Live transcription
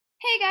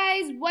Hey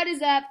guys, what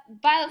is up?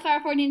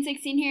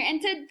 VioletFire1416 here, and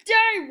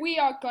today we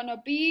are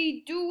gonna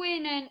be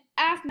doing an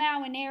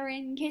Aphmau and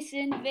Arron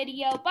kissing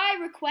video by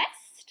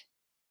request.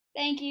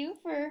 Thank you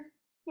for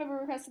whoever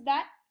requested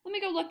that. Let me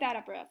go look that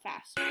up real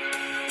fast. Hey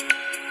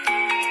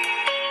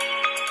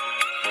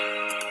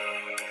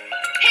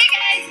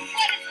guys,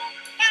 what is up?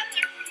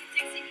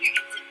 VioletFire1416 here,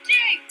 and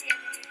today we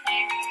are gonna be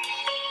playing.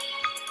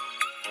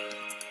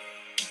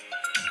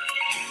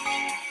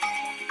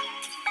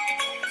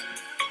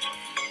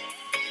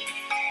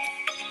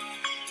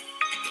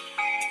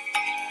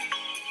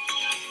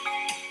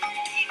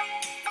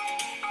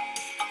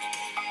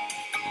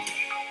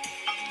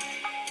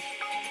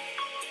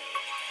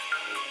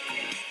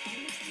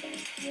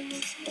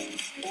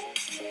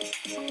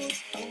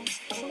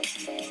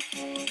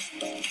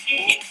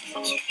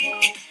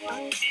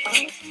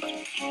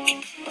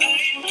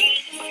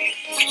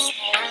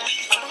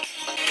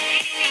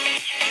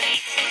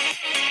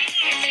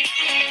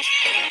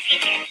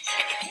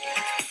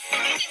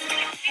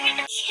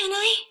 Can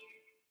I?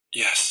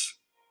 Yes.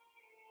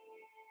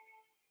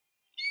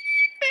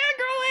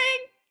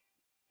 Fangirling!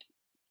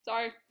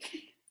 Sorry.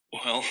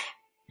 Well,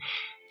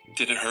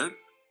 did it hurt?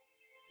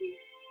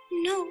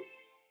 No.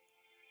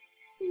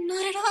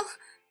 Not at all.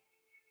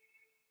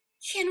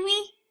 Can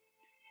we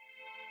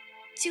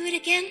do it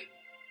again?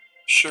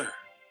 Sure.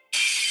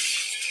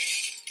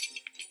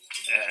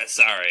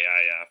 Sorry,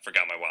 I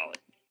forgot my wallet.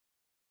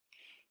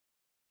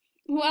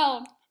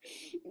 Well,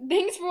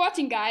 thanks for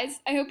watching, guys.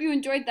 I hope you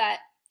enjoyed that.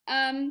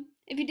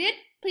 If you did,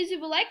 please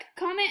leave a like,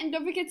 comment, and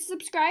don't forget to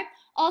subscribe.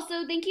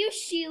 Also, thank you,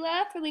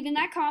 Sheila, for leaving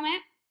that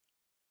comment.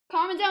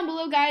 Comment down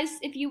below, guys,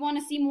 if you want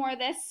to see more of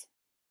this.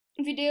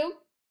 If you do,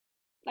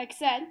 like I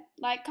said,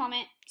 like,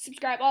 comment,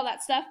 subscribe, all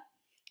that stuff.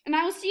 And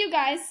I will see you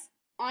guys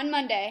on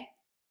Monday.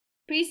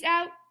 Peace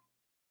out,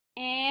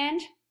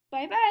 and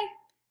bye-bye.